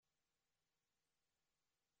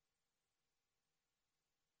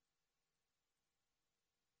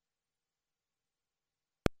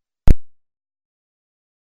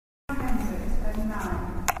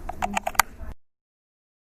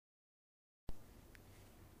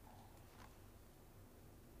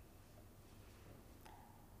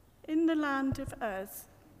the land of Uz,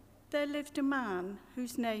 there lived a man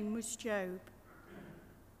whose name was Job.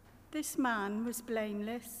 This man was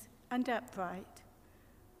blameless and upright.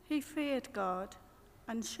 He feared God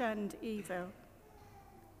and shunned evil.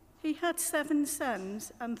 He had 7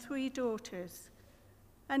 sons and 3 daughters,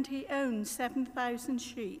 and he owned 7,000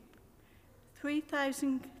 sheep,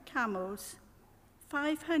 3,000 camels,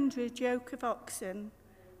 500 yoke of oxen,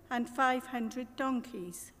 and 500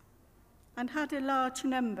 donkeys, and had a large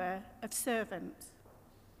number of servants.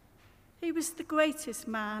 He was the greatest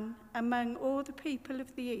man among all the people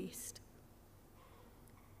of the East.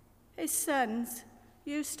 His sons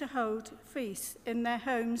used to hold feasts in their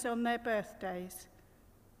homes on their birthdays,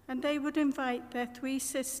 and they would invite their 3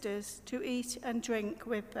 sisters to eat and drink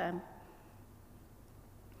with them.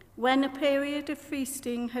 When a period of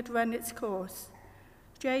feasting had run its course,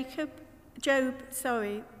 Job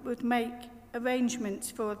would make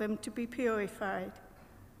arrangements for them to be purified.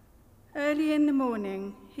 Early in the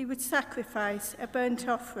morning, he would sacrifice a burnt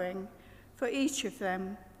offering for each of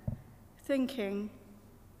them, thinking,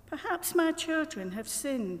 "Perhaps my children have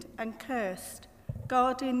sinned and cursed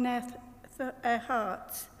God in their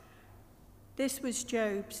hearts." This was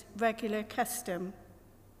Job's regular custom.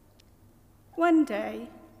 One day,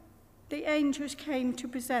 the angels came to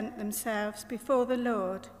present themselves before the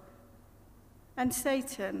Lord, and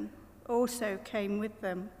Satan also came with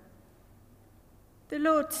them. The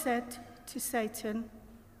Lord said to Satan,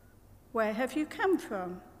 "Where have you come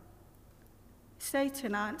from?"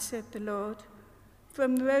 Satan answered the Lord,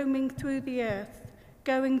 "From roaming through the earth,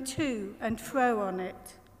 going to and fro on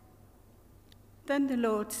it." Then the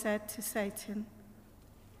Lord said to Satan,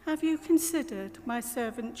 "Have you considered my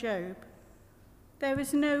servant Job? There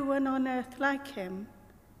is no one on earth like him.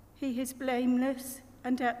 He is blameless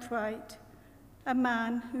and upright, a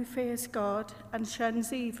man who fears God and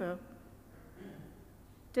shuns evil."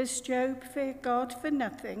 "Does Job fear God for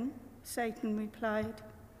nothing?" Satan replied.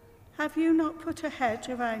 "Have you not put a hedge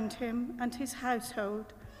around him and his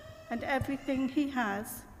household and everything he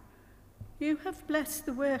has? You have blessed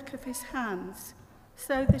the work of his hands,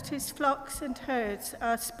 so that his flocks and herds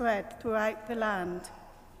are spread throughout the land.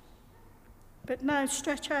 But now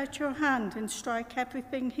stretch out your hand and strike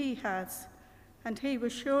everything he has, and he will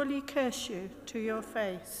surely curse you to your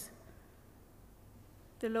face."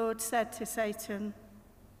 The Lord said to Satan,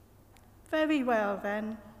 "Very well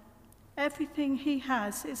then, everything he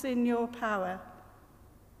has is in your power,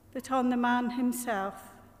 but on the man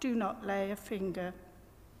himself do not lay a finger."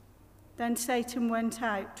 Then Satan went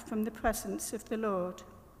out from the presence of the Lord.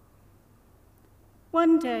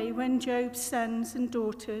 One day, when Job's sons and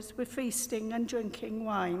daughters were feasting and drinking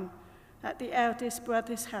wine at the eldest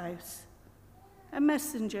brother's house, a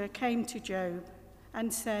messenger came to Job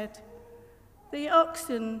and said, "The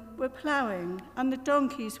oxen were ploughing and the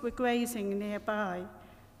donkeys were grazing nearby,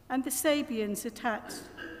 and the Sabeans attacked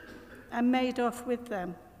and made off with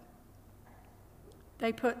them.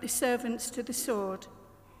 They put the servants to the sword,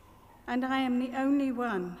 and I am the only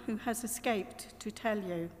one who has escaped to tell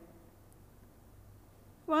you."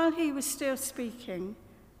 While he was still speaking,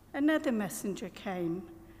 another messenger came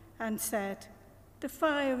and said, "The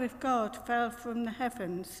fire of God fell from the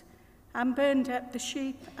heavens and burned up the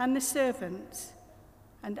sheep and the servants,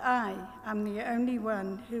 and I am the only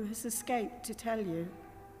one who has escaped to tell you."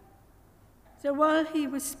 So while he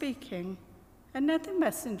was speaking, another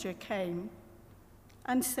messenger came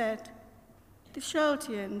and said, "The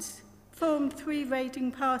Chaldeans formed 3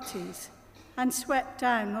 raiding parties and swept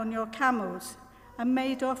down on your camels and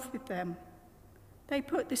made off with them. They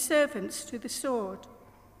put the servants to the sword,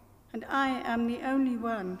 and I am the only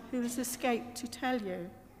one who has escaped to tell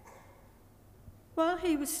you." While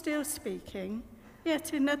he was still speaking,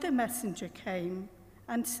 yet another messenger came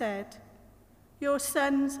and said, "Your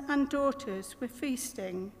sons and daughters were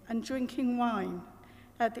feasting and drinking wine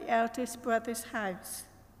at the eldest brother's house,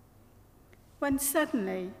 when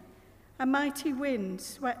suddenly a mighty wind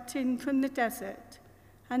swept in from the desert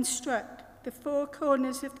and struck the 4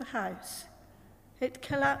 corners of the house. It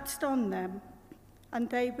collapsed on them, and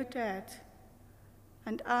they were dead.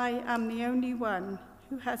 And I am the only one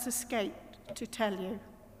who has escaped to tell you."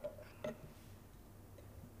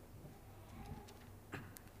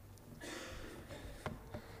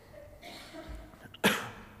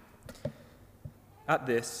 At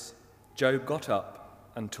this, Job got up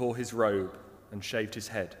and tore his robe and shaved his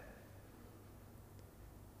head.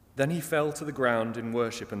 Then he fell to the ground in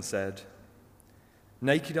worship and said,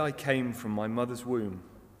 "Naked I came from my mother's womb,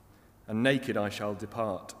 and naked I shall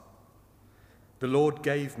depart. The Lord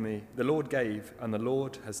gave, and the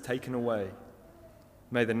Lord has taken away.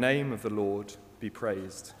 May the name of the Lord be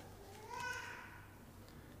praised."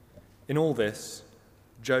 In all this,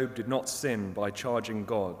 Job did not sin by charging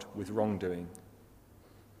God with wrongdoing.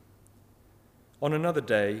 On another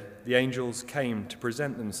day, the angels came to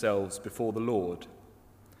present themselves before the Lord,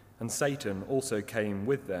 and Satan also came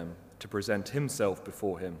with them to present himself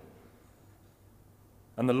before him.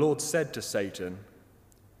 And the Lord said to Satan,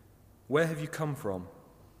 "Where have you come from?"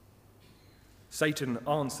 Satan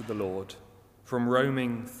answered the Lord, "From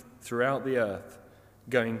roaming throughout the earth,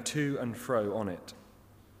 going to and fro on it."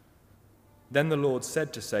 Then the Lord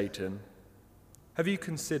said to Satan, "Have you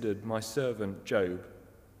considered my servant Job?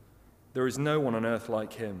 There is no one on earth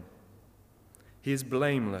like him. He is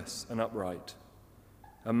blameless and upright,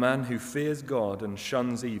 a man who fears God and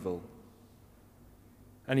shuns evil.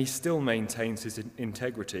 And he still maintains his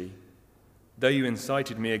integrity, though you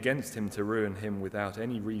incited me against him to ruin him without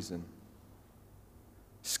any reason."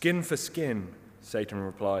 "Skin for skin," Satan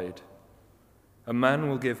replied. "A man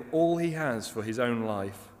will give all he has for his own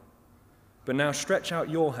life. But now stretch out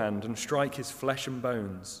your hand and strike his flesh and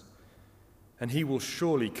bones, and he will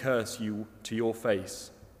surely curse you to your face."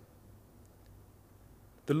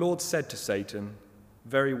 The Lord said to Satan,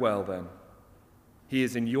 "Very well then, he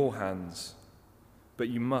is in your hands, but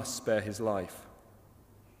you must spare his life."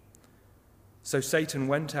 So Satan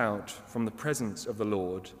went out from the presence of the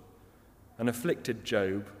Lord and afflicted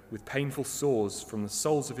Job with painful sores from the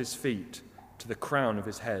soles of his feet to the crown of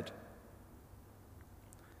his head.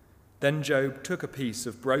 Then Job took a piece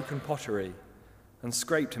of broken pottery and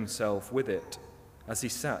scraped himself with it as he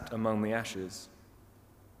sat among the ashes.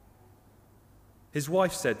 His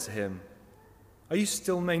wife said to him, "Are you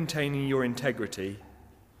still maintaining your integrity?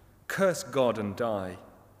 Curse God and die."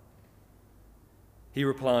 He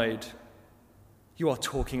replied, "You are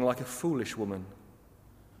talking like a foolish woman.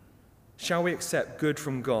 Shall we accept good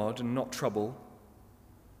from God and not trouble?"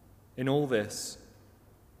 In all this,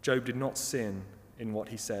 Job did not sin in what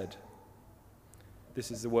he said. This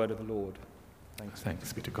is the word of the Lord.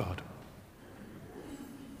 Thanks be to God.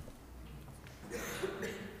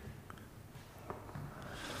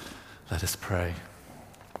 Let us pray.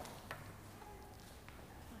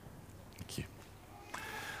 Thank you.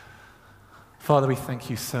 Father, we thank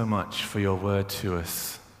you so much for your word to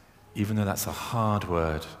us, even though that's a hard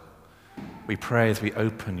word. We pray as we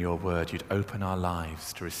open your word, you'd open our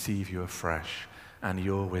lives to receive you afresh and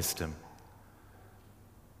your wisdom,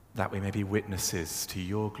 that we may be witnesses to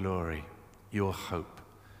your glory, your hope,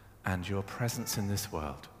 and your presence in this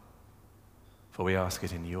world. For we ask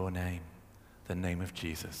it in your name, the name of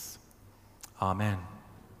Jesus. Amen.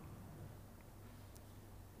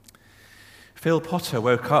 Phil Potter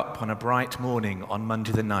woke up on a bright morning on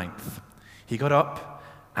Monday the 9th. He got up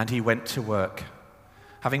and he went to work.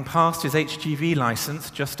 Having passed his HGV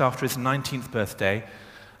license just after his 19th birthday,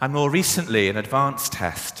 and more recently an advanced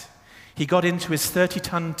test, he got into his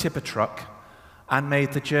 30-ton tipper truck and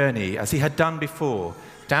made the journey, as he had done before,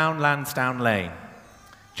 down Lansdowne Lane,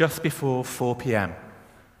 just before 4 p.m.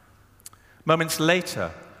 Moments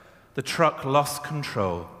later, the truck lost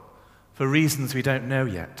control, for reasons we don't know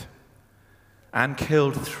yet, and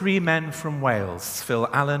killed 3 men from Wales, Phil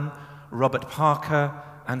Allen, Robert Parker,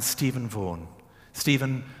 and Stephen Vaughan.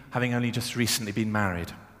 Stephen having only just recently been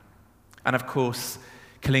married. And of course,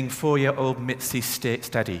 killing 4-year-old Mitzi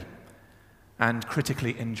Steady and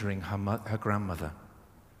critically injuring her grandmother.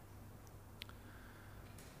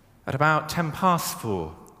 At about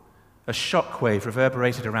 4:10, a shockwave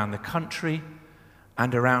reverberated around the country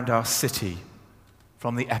and around our city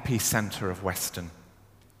from the epicenter of Weston.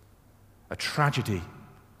 A tragedy,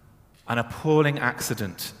 an appalling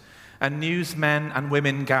accident, and newsmen and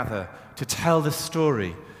women gather to tell the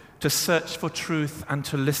story, to search for truth and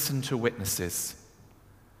to listen to witnesses.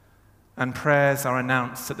 And prayers are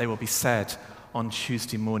announced that they will be said on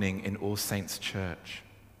Tuesday morning in All Saints Church.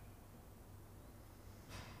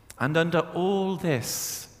 And under all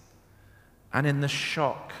this, and in the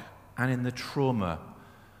shock and in the trauma,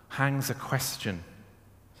 hangs a question: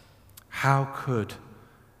 how could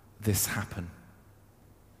this happen?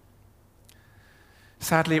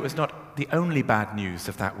 Sadly, it was not the only bad news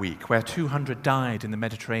of that week, where 200 died in the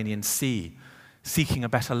Mediterranean Sea, seeking a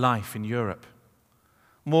better life in Europe.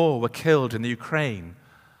 More were killed in the Ukraine,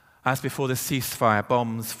 as before the ceasefire,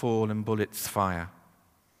 bombs fall and bullets fire.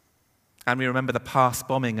 And we remember the past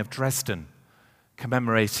bombing of Dresden,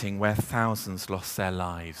 commemorating where thousands lost their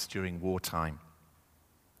lives during wartime.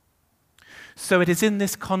 So it is in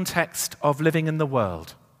this context of living in the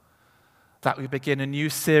world that we begin a new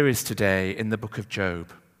series today in the book of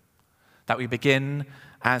Job. That we begin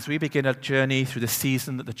as we begin a journey through the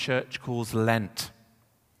season that the church calls Lent.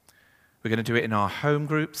 We're going to do it in our home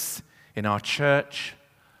groups, in our church,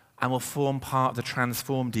 and will form part of the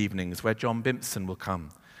Transformed evenings where John Bimpson will come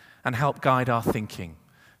and help guide our thinking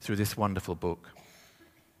through this wonderful book.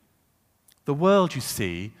 The world, you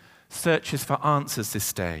see, searches for answers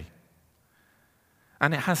this day.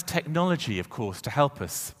 And it has technology, of course, to help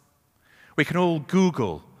us. We can all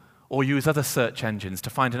Google or use other search engines to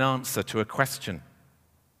find an answer to a question.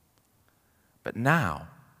 But now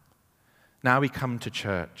we come to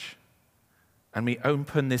church and we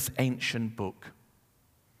open this ancient book.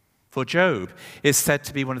 For Job is said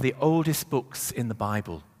to be one of the oldest books in the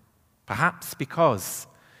Bible, perhaps because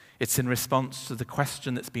it's in response to the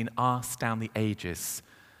question that's been asked down the ages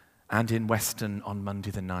and in Weston on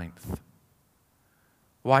Monday the 9th.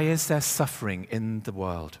 Why is there suffering in the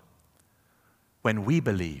world when we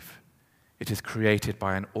believe it is created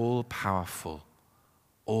by an all-powerful,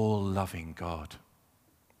 all-loving God?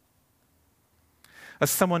 As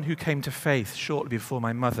someone who came to faith shortly before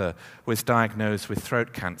my mother was diagnosed with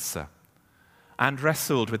throat cancer and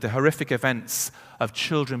wrestled with the horrific events of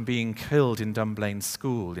children being killed in Dunblane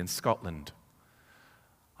School in Scotland,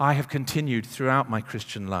 I have continued throughout my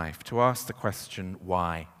Christian life to ask the question,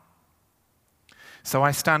 why? So I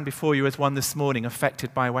stand before you as one this morning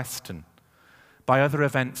affected by Weston, by other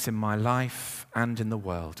events in my life and in the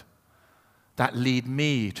world that lead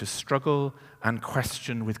me to struggle and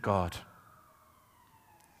question with God.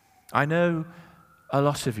 I know a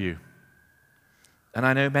lot of you, and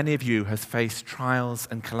I know many of you have faced trials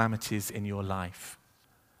and calamities in your life,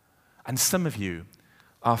 and some of you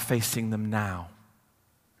are facing them now.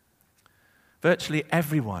 Virtually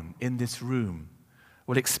everyone in this room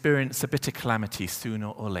will experience a bitter calamity sooner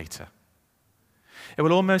or later. It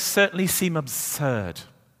will almost certainly seem absurd.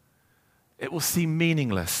 It will seem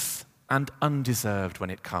meaningless and undeserved when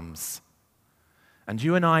it comes. And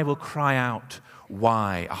you and I will cry out,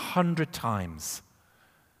 why, 100 times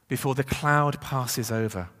before the cloud passes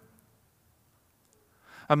over.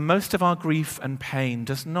 And most of our grief and pain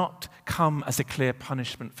does not come as a clear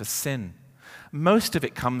punishment for sin. Most of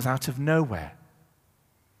it comes out of nowhere.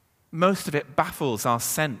 Most of it baffles our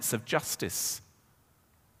sense of justice.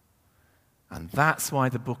 And that's why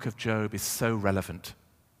the book of Job is so relevant.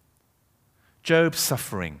 Job's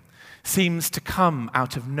suffering seems to come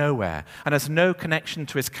out of nowhere and has no connection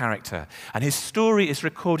to his character. And his story is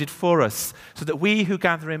recorded for us so that we who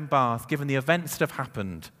gather in Bath, given the events that have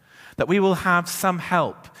happened, that we will have some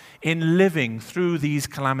help in living through these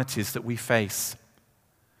calamities that we face.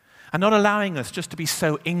 And not allowing us just to be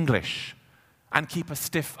so English and keep a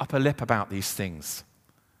stiff upper lip about these things.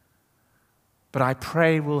 But I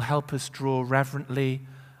pray will help us draw reverently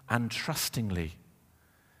and trustingly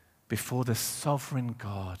before the sovereign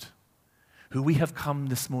God, who we have come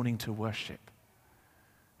this morning to worship,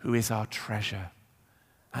 who is our treasure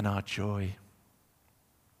and our joy.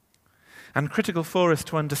 And critical for us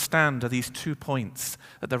to understand are these 2 points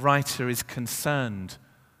that the writer is concerned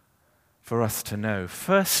for us to know.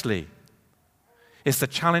 Firstly, is the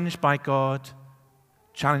challenge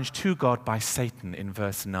to God by Satan in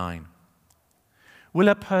verse 9. Will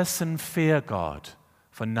a person fear God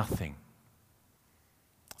for nothing?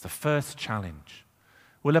 The first challenge.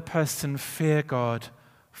 Will a person fear God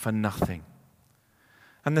for nothing?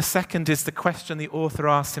 And the second is the question the author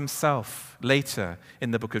asks himself later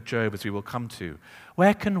in the book of Job, as we will come to.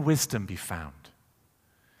 Where can wisdom be found?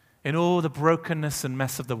 In all the brokenness and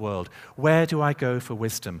mess of the world, where do I go for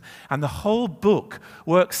wisdom? And the whole book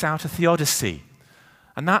works out a theodicy.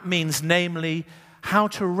 And that means, namely, how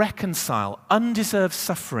to reconcile undeserved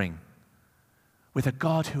suffering with a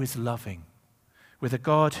God who is loving, with a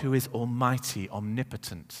God who is almighty,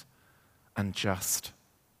 omnipotent, and just.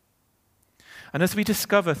 And as we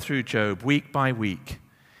discover through Job week by week,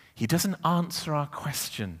 he doesn't answer our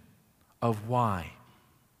question of why,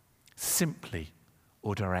 simply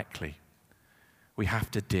or directly. We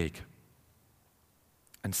have to dig.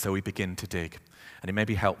 And so we begin to dig. And it may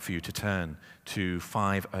be helpful for you to turn to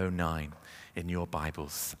 509 in your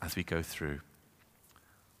Bibles as we go through.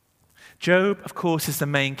 Job, of course, is the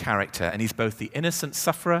main character, and he's both the innocent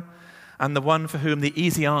sufferer and the one for whom the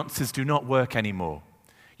easy answers do not work anymore.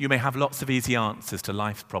 You may have lots of easy answers to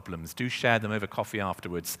life's problems. Do share them over coffee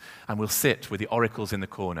afterwards, and we'll sit with the oracles in the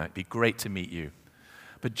corner. It'd be great to meet you.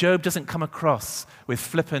 But Job doesn't come across with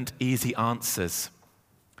flippant, easy answers.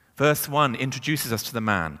 Verse 1 introduces us to the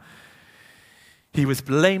man. He was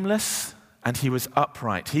blameless and he was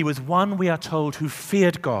upright. He was one, we are told, who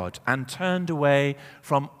feared God and turned away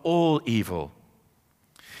from all evil.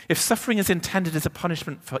 If suffering is intended as a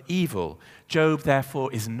punishment for evil, Job,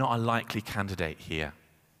 therefore, is not a likely candidate here.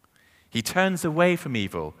 He turns away from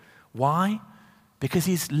evil. Why? Because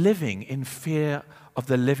he's living in fear of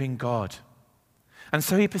the living God. And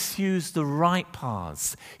so he pursues the right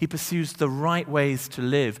paths. He pursues the right ways to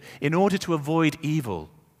live in order to avoid evil.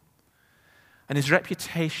 And his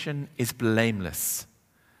reputation is blameless.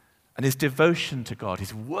 And his devotion to God,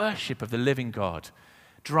 his worship of the living God,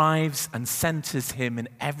 drives and centers him in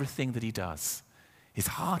everything that he does. His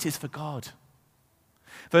heart is for God.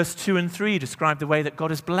 Verse 2 and 3 describe the way that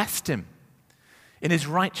God has blessed him. In his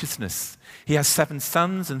righteousness, he has 7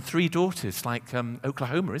 sons and 3 daughters, like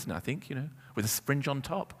Oklahoma, isn't it, I think, with a fringe on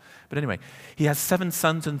top. But anyway, he has 7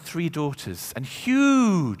 sons and 3 daughters, and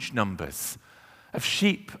huge numbers of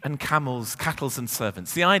sheep and camels, cattle and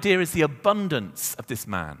servants. The idea is the abundance of this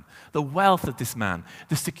man, the wealth of this man,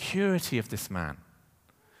 the security of this man.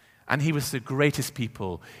 And he was the greatest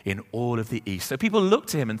people in all of the East. So people looked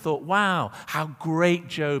to him and thought, wow, how great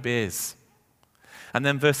Job is. And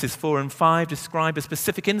then verses 4 and 5 describe a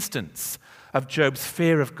specific instance of Job's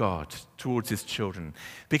fear of God towards his children.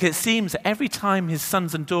 Because it seems that every time his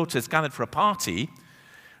sons and daughters gathered for a party,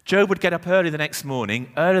 Job would get up early the next morning.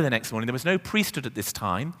 There was no priesthood at this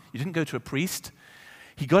time. You didn't go to a priest.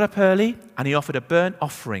 He got up early and he offered a burnt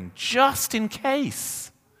offering just in case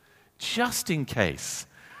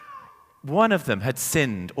one of them had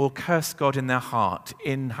sinned or cursed God in their heart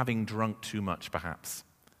in having drunk too much, perhaps.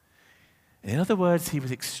 In other words, he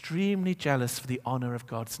was extremely jealous for the honor of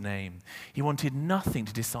God's name. He wanted nothing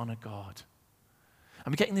to dishonor God.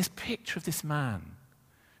 And we're getting this picture of this man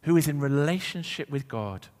who is in relationship with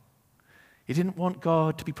God. He didn't want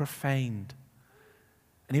God to be profaned.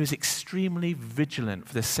 And he was extremely vigilant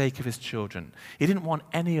for the sake of his children. He didn't want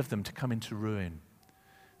any of them to come into ruin.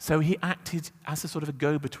 So he acted as a sort of a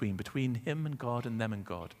go-between between him and God and them and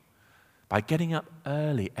God by getting up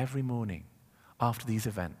early every morning after these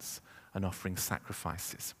events and offering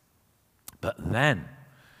sacrifices. But then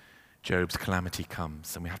Job's calamity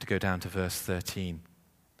comes, and we have to go down to verse 13.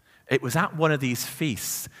 It was at one of these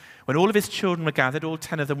feasts when all of his children were gathered, all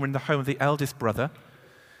 10 of them were in the home of the eldest brother,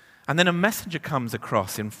 and then a messenger comes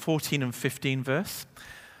across in 14 and 15 verse.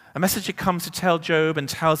 A messenger comes to tell Job and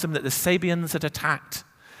tells him that the Sabeans had attacked.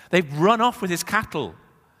 They've run off with his cattle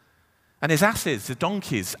and his asses, the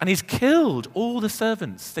donkeys, and he's killed all the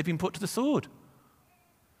servants. They've been put to the sword.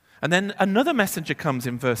 And then another messenger comes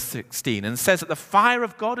in verse 16 and says that the fire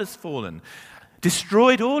of God has fallen,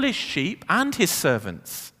 destroyed all his sheep and his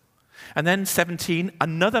servants. And then 17,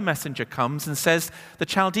 another messenger comes and says the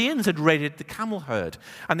Chaldeans had raided the camel herd,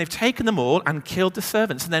 and they've taken them all and killed the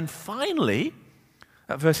servants. And then finally,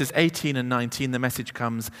 at verses 18 and 19, the message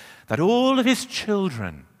comes that all of his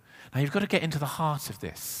children. Now you've got to get into the heart of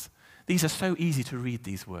this. These are so easy to read,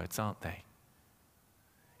 these words, aren't they?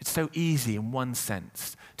 It's so easy in one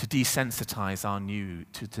sense to desensitize our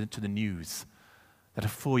to the news that a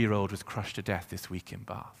 4-year-old was crushed to death this week in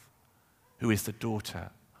Bath, who is the daughter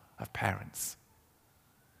of parents.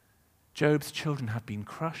 Job's children have been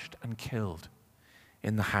crushed and killed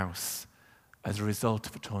in the house as a result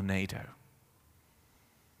of a tornado.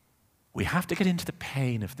 We have to get into the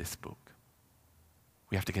pain of this book.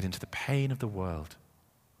 We have to get into the pain of the world.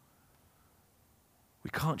 We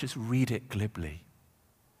can't just read it glibly.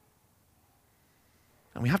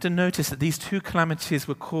 And we have to notice that these 2 calamities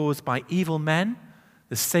were caused by evil men,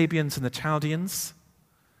 the Sabeans and the Chaldeans,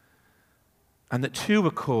 and that 2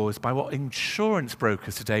 were caused by what insurance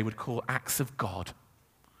brokers today would call acts of God.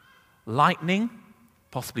 Lightning,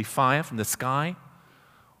 possibly fire from the sky,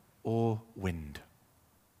 or wind.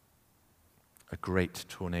 A great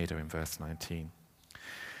tornado in verse 19.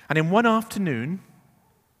 And in one afternoon,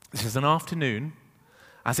 this is an afternoon,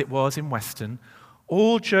 as it was in Weston,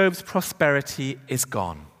 all Job's prosperity is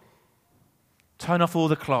gone. Turn off all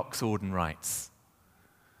the clocks, Auden writes.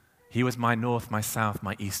 He was my north, my south,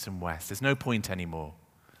 my east and west. There's no point anymore.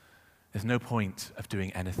 There's no point of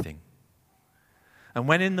doing anything. And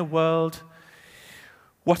when in the world,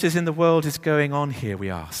 what is in the world is going on here, we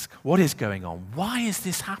ask. What is going on? Why is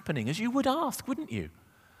this happening? As you would ask, wouldn't you?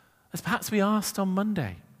 As perhaps we asked on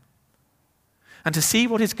Monday. And to see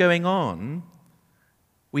what is going on,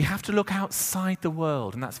 we have to look outside the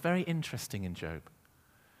world, and that's very interesting in Job.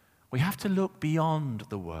 We have to look beyond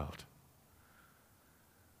the world.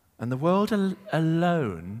 And the world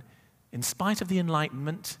alone, in spite of the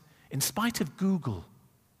Enlightenment, in spite of Google,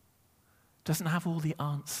 doesn't have all the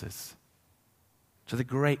answers to the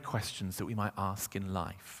great questions that we might ask in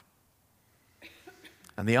life.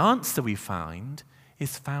 And the answer we find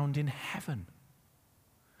is found in heaven.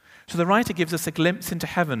 So the writer gives us a glimpse into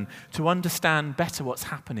heaven to understand better what's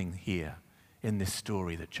happening here in this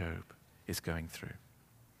story that Job is going through.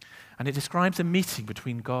 And it describes a meeting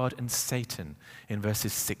between God and Satan in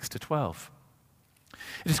verses 6 to 12.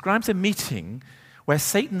 It describes a meeting where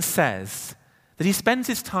Satan says that he spends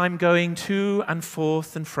his time going to and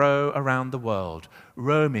forth and fro around the world,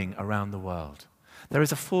 roaming around the world. There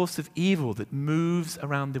is a force of evil that moves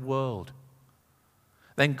around the world.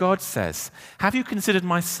 Then God says, "Have you considered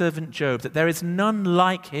my servant Job, that there is none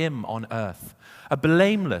like him on earth, a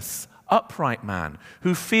blameless, upright man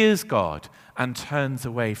who fears God and turns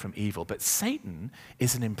away from evil?" But Satan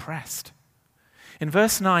isn't impressed. In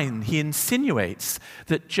verse 9, he insinuates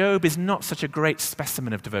that Job is not such a great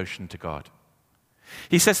specimen of devotion to God.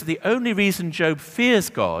 He says that the only reason Job fears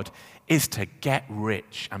God is to get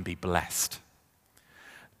rich and be blessed.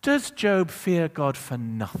 Does Job fear God for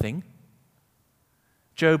nothing?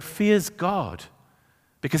 Job fears God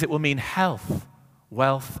because it will mean health,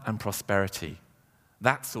 wealth, and prosperity.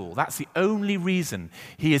 That's all. That's the only reason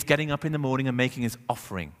he is getting up in the morning and making his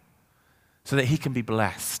offering, so that he can be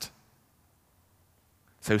blessed.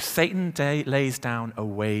 So Satan lays down a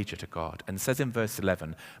wager to God and says in verse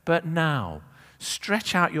 11, "But now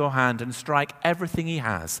stretch out your hand and strike everything he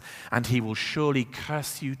has, and he will surely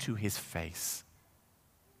curse you to his face."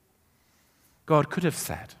 God could have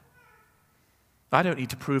said, "I don't need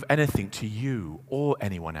to prove anything to you or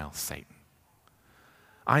anyone else, Satan.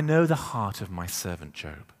 I know the heart of my servant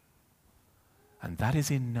Job, and that is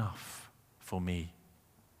enough for me."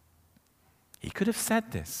 He could have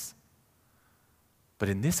said this, but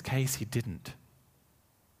in this case he didn't.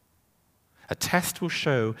 A test will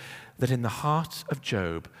show that in the heart of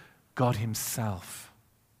Job, God himself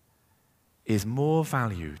is more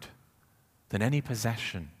valued than any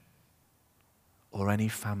possession or any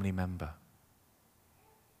family member.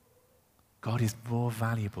 God is more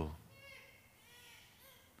valuable.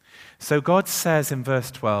 So God says in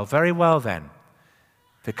verse 12, "Very well then,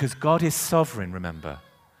 because God is sovereign," remember,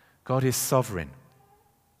 God is sovereign.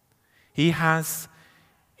 He has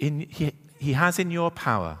in your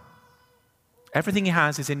power, everything he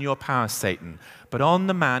has is in your power, Satan, but on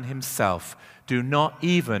the man himself, do not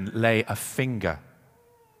even lay a finger.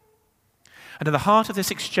 And at the heart of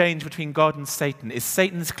this exchange between God and Satan is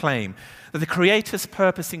Satan's claim that the Creator's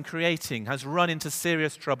purpose in creating has run into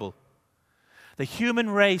serious trouble. The human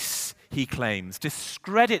race, he claims,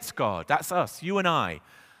 discredits God. That's us, you and I.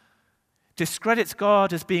 Discredits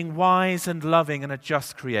God as being wise and loving and a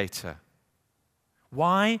just creator.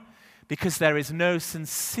 Why? Because there is no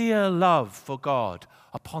sincere love for God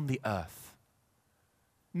upon the earth.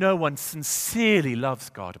 No one sincerely loves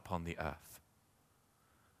God upon the earth.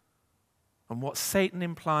 And what Satan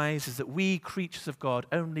implies is that we, creatures of God,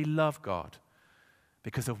 only love God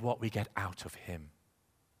because of what we get out of him.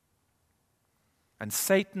 And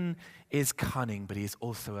Satan is cunning, but he is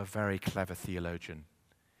also a very clever theologian.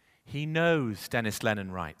 He knows, Dennis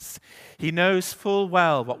Lennon writes, he knows full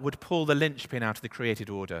well what would pull the linchpin out of the created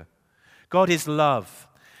order. God is love,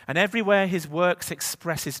 and everywhere his works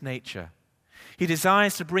express his nature. He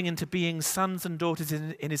desires to bring into being sons and daughters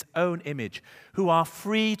in his own image, who are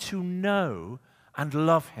free to know and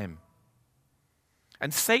love him.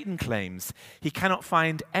 And Satan claims he cannot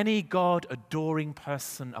find any God-adoring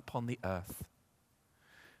person upon the earth.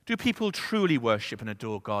 Do people truly worship and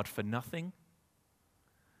adore God for nothing?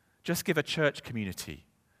 Just give a church community,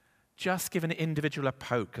 just give an individual a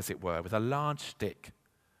poke, as it were, with a large stick,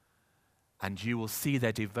 and you will see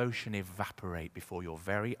their devotion evaporate before your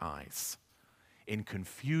very eyes in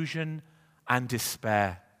confusion and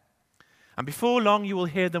despair. And before long you will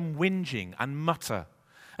hear them whinging and mutter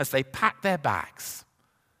as they pack their bags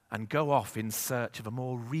and go off in search of a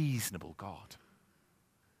more reasonable God.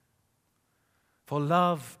 For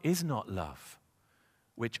love is not love,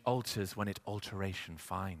 which alters when it alteration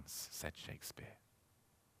finds, said Shakespeare.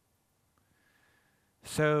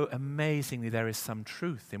 So amazingly, there is some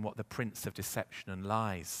truth in what the prince of deception and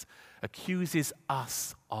lies accuses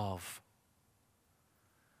us of.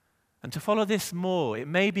 And to follow this more, it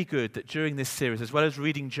may be good that during this series, as well as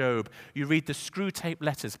reading Job, you read the Screwtape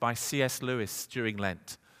Letters by C.S. Lewis during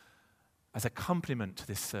Lent as a complement to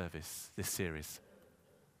this series.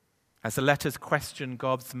 As the letters question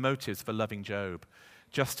God's motives for loving Job,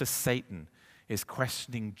 just as Satan is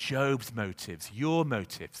questioning Job's motives, your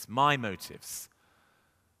motives, my motives,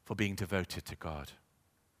 for being devoted to God.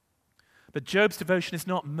 But Job's devotion is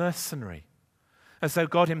not mercenary, as though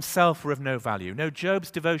God himself were of no value. No,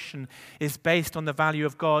 Job's devotion is based on the value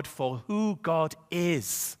of God for who God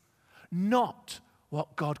is, not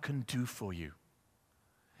what God can do for you.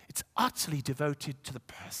 It's utterly devoted to the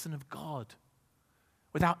person of God,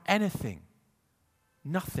 without anything,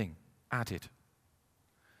 nothing added.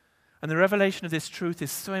 And the revelation of this truth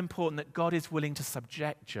is so important that God is willing to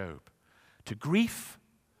subject Job to grief,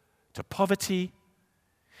 to poverty,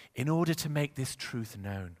 in order to make this truth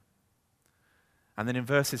known. And then in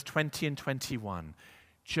verses 20 and 21,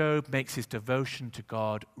 Job makes his devotion to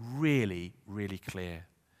God really, really clear.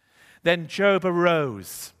 Then Job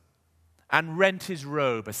arose and rent his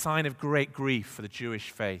robe, a sign of great grief for the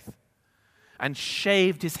Jewish faith, and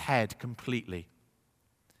shaved his head completely.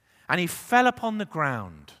 And he fell upon the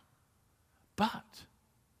ground. But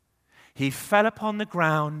he fell upon the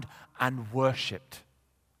ground and worshipped.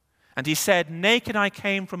 And he said, "Naked I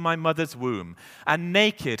came from my mother's womb, and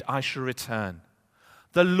naked I shall return.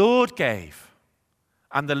 The Lord gave,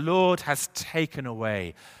 and the Lord has taken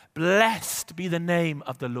away. Blessed be the name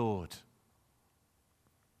of the Lord."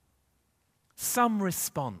 Some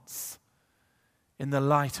response in the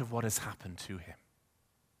light of what has happened to him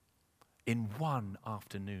in one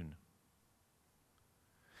afternoon.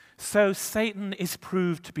 So Satan is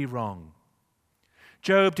proved to be wrong.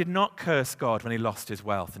 Job did not curse God when he lost his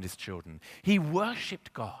wealth and his children. He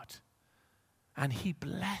worshipped God, and he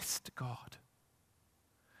blessed God.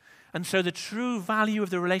 And so the true value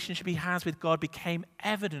of the relationship he has with God became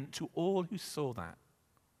evident to all who saw that.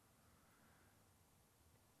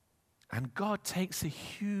 And God takes a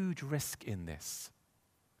huge risk in this.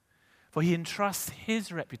 For he entrusts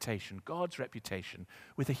his reputation, God's reputation,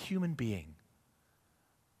 with a human being.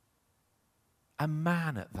 A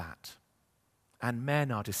man at that. And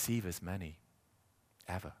men are deceivers many,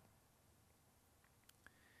 ever.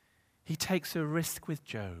 He takes a risk with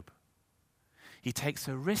Job. He takes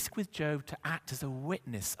a risk with Job to act as a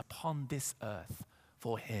witness upon this earth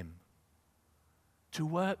for him. To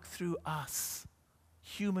work through us,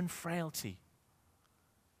 human frailty.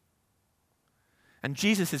 And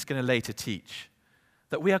Jesus is going to later teach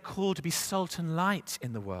that we are called to be salt and light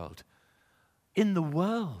in the world. In the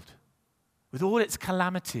world, with all its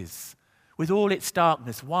calamities, with all its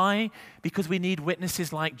darkness. Why? Because we need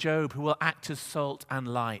witnesses like Job who will act as salt and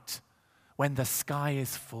light when the sky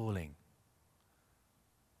is falling.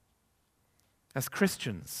 As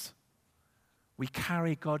Christians, we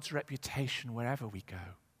carry God's reputation wherever we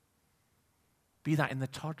go. Be that in the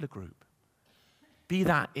toddler group. Be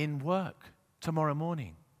that in work tomorrow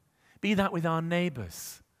morning. Be that with our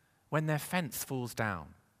neighbors when their fence falls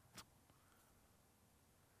down.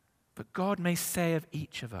 But God may say of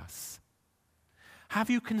each of us, "Have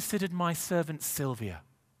you considered my servant Sylvia?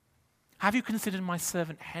 Have you considered my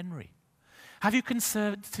servant Henry? Have you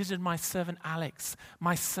considered my servant Alex,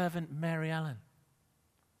 my servant Mary Ellen?"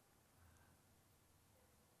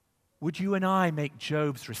 Would you and I make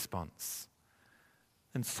Job's response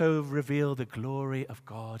and so reveal the glory of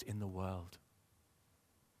God in the world?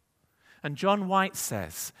 And John White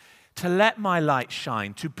says, "To let my light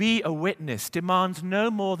shine, to be a witness, demands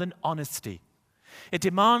no more than honesty. It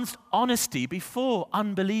demands honesty before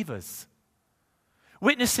unbelievers.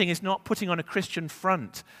 Witnessing is not putting on a Christian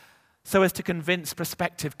front so as to convince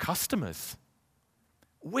prospective customers.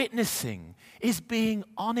 Witnessing is being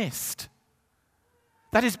honest.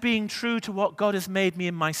 That is being true to what God has made me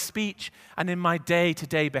in my speech and in my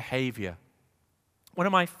day-to-day behavior. One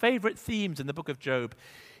of my favorite themes in the book of Job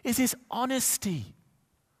is his honesty.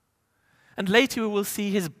 And later we will see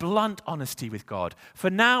his blunt honesty with God. For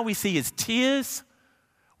now we see his tears,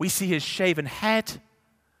 we see his shaven head,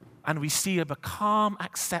 and we see a calm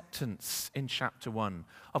acceptance in chapter 1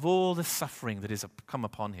 of all the suffering that has come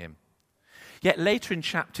upon him. Yet later in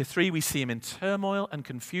chapter 3 we see him in turmoil and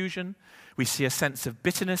confusion. We see a sense of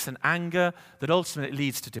bitterness and anger that ultimately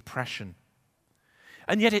leads to depression.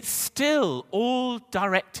 And yet it's still all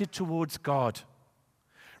directed towards God,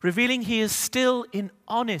 revealing he is still in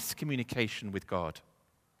honest communication with God.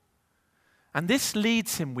 And this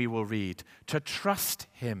leads him, we will read, to trust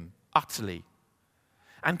him utterly,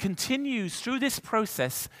 and continues through this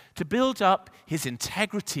process to build up his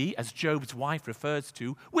integrity, as Job's wife refers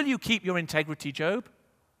to. Will you keep your integrity, Job?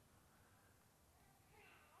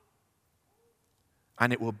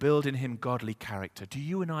 And it will build in him godly character. Do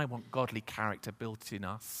you and I want godly character built in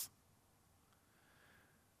us?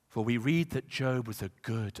 For we read that Job was a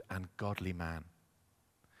good and godly man.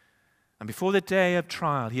 And before the day of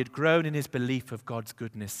trial, he had grown in his belief of God's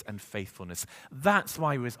goodness and faithfulness. That's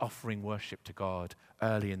why he was offering worship to God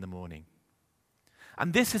early in the morning.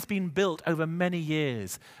 And this has been built over many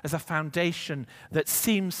years as a foundation that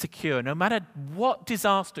seems secure, no matter what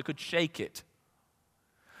disaster could shake it.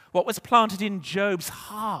 What was planted in Job's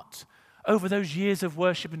heart over those years of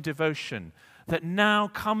worship and devotion that now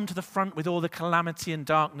come to the front with all the calamity and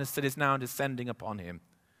darkness that is now descending upon him.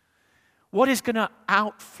 What is going to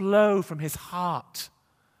outflow from his heart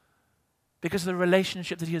because of the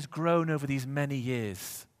relationship that he has grown over these many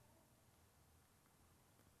years?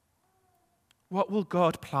 What will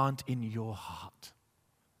God plant in your heart?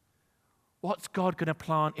 What's God going to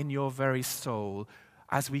plant in your very soul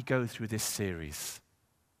as we go through this series?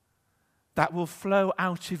 That will flow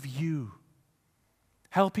out of you,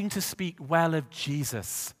 helping to speak well of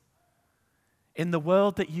Jesus in the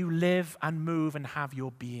world that you live and move and have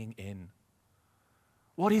your being in.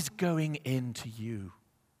 What is going into you?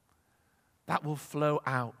 That will flow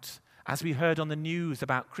out, as we heard on the news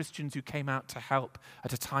about Christians who came out to help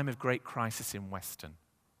at a time of great crisis in Weston.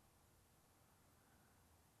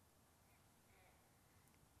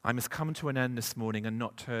 I must come to an end this morning and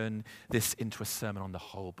not turn this into a sermon on the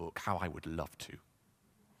whole book, how I would love to.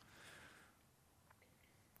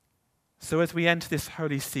 So as we enter this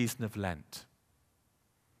holy season of Lent,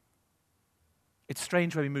 it's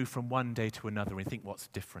strange when we move from one day to another and we think what's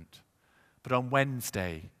different. But on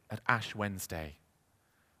Wednesday, at Ash Wednesday,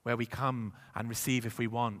 where we come and receive, if we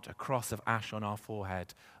want, a cross of ash on our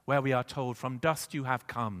forehead, where we are told, from dust you have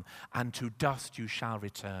come, and to dust you shall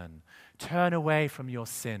return. Turn away from your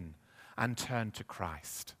sin and turn to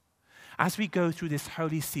Christ. As we go through this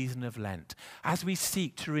holy season of Lent, as we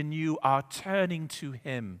seek to renew our turning to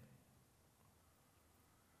Him,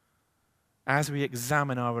 as we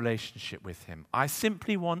examine our relationship with Him, I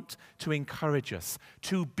simply want to encourage us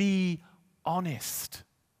to be honest.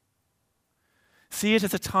 See it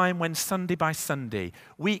as a time when Sunday by Sunday,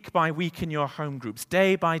 week by week in your home groups,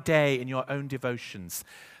 day by day in your own devotions,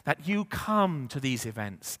 that you come to these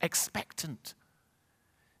events expectant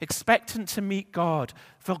to meet God,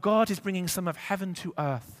 for God is bringing some of heaven to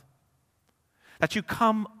earth. That you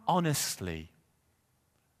come honestly,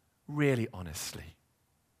 really honestly.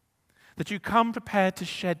 That you come prepared to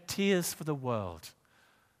shed tears for the world,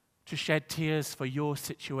 to shed tears for your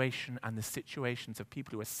situation and the situations of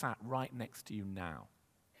people who are sat right next to you now.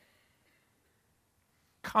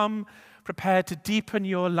 Come prepared to deepen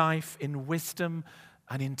your life in wisdom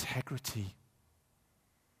and integrity,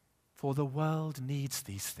 for the world needs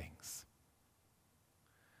these things.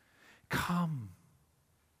 Come,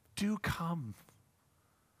 do come,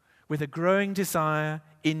 with a growing desire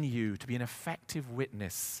in you to be an effective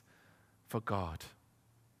witness for God.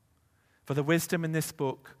 For the wisdom in this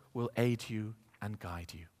book will aid you and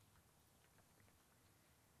guide you.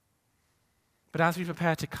 But as we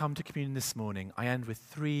prepare to come to communion this morning, I end with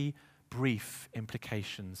 3 brief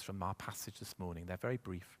implications from our passage this morning. They're very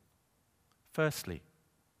brief. Firstly,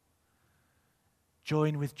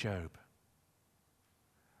 join with Job.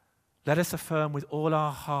 Let us affirm with all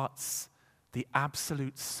our hearts the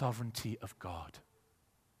absolute sovereignty of God.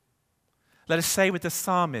 Let us say with the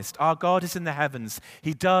psalmist, our God is in the heavens.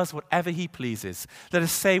 He does whatever He pleases. Let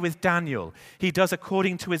us say with Daniel, He does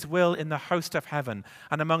according to His will in the host of heaven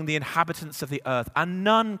and among the inhabitants of the earth. And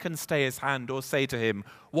none can stay His hand or say to Him,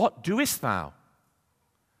 what doest thou?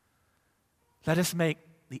 Let us make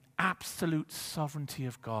the absolute sovereignty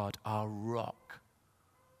of God our rock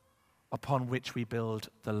upon which we build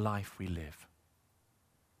the life we live.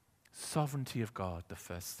 Sovereignty of God, the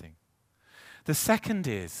first thing. The second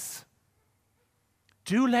is,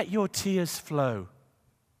 do let your tears flow.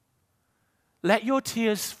 Let your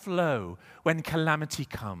tears flow when calamity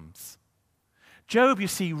comes. Job, you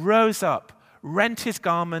see, rose up, rent his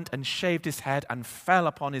garment and shaved his head and fell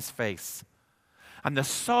upon his face. And the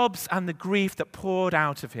sobs and the grief that poured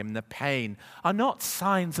out of him, the pain, are not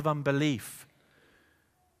signs of unbelief.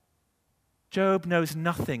 Job knows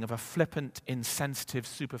nothing of a flippant, insensitive,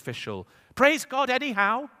 superficial, praise God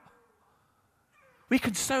anyhow. We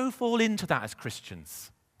can so fall into that as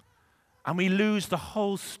Christians, and we lose the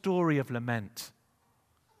whole story of lament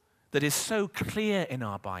that is so clear in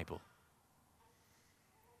our Bible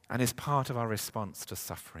and is part of our response to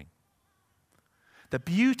suffering. The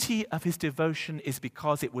beauty of his devotion is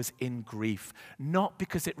because it was in grief, not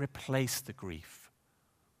because it replaced the grief.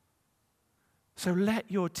 So let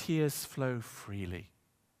your tears flow freely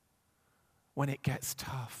when it gets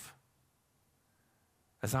tough.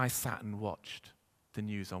 As I sat and watched the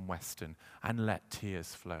news on Weston, and let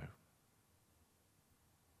tears flow.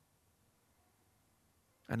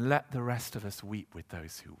 And let the rest of us weep with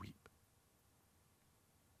those who weep.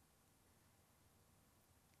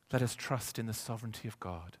 Let us trust in the sovereignty of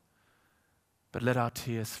God, but let our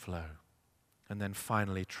tears flow. And then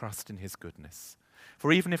finally, trust in His goodness.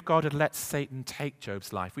 For even if God had let Satan take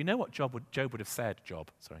Job's life, we know what Job would have said. Job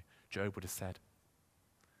would have said.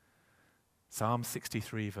 Psalm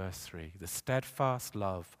 63, verse 3, the steadfast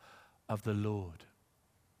love of the Lord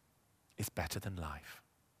is better than life.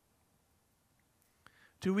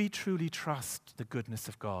 Do we truly trust the goodness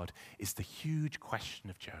of God is the huge question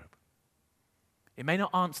of Job. It may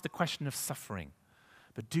not answer the question of suffering,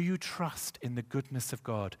 but do you trust in the goodness of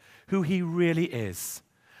God, who He really is?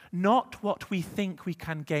 not what we think we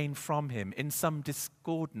can gain from him in some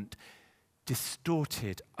discordant,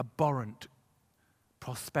 distorted, abhorrent,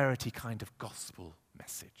 prosperity kind of gospel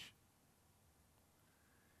message.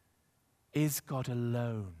 Is God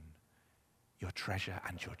alone your treasure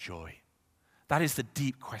and your joy? That is the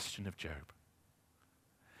deep question of Job.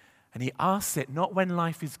 And he asks it not when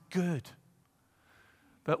life is good,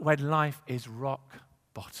 but when life is rock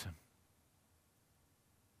bottom.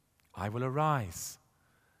 I will arise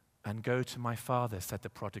and go to my father, said the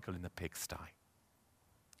prodigal in the pigsty.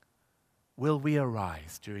 Will we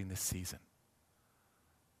arise during this season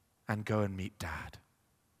and go and meet Dad?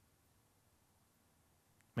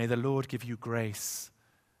 May the Lord give you grace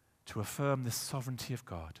to affirm the sovereignty of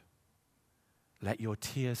God. Let your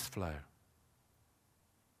tears flow,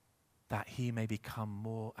 that he may become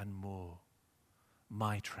more and more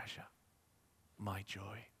my treasure, my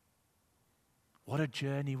joy. What a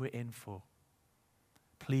journey we're in for.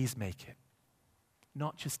 Please make it,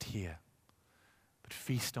 not just here, but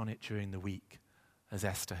feast on it during the week, as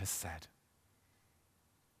Esther has said.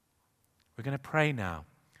 We're going to pray now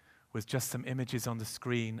with just some images on the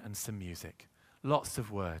screen and some music. Lots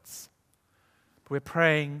of words. But we're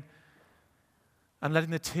praying and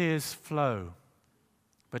letting the tears flow,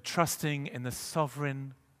 but trusting in the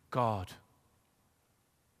sovereign God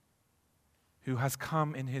who has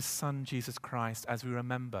come in his Son, Jesus Christ, as we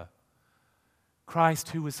remember. Christ,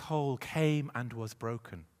 who was whole, came and was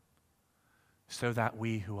broken, so that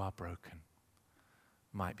we who are broken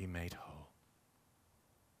might be made whole.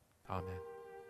 Amen.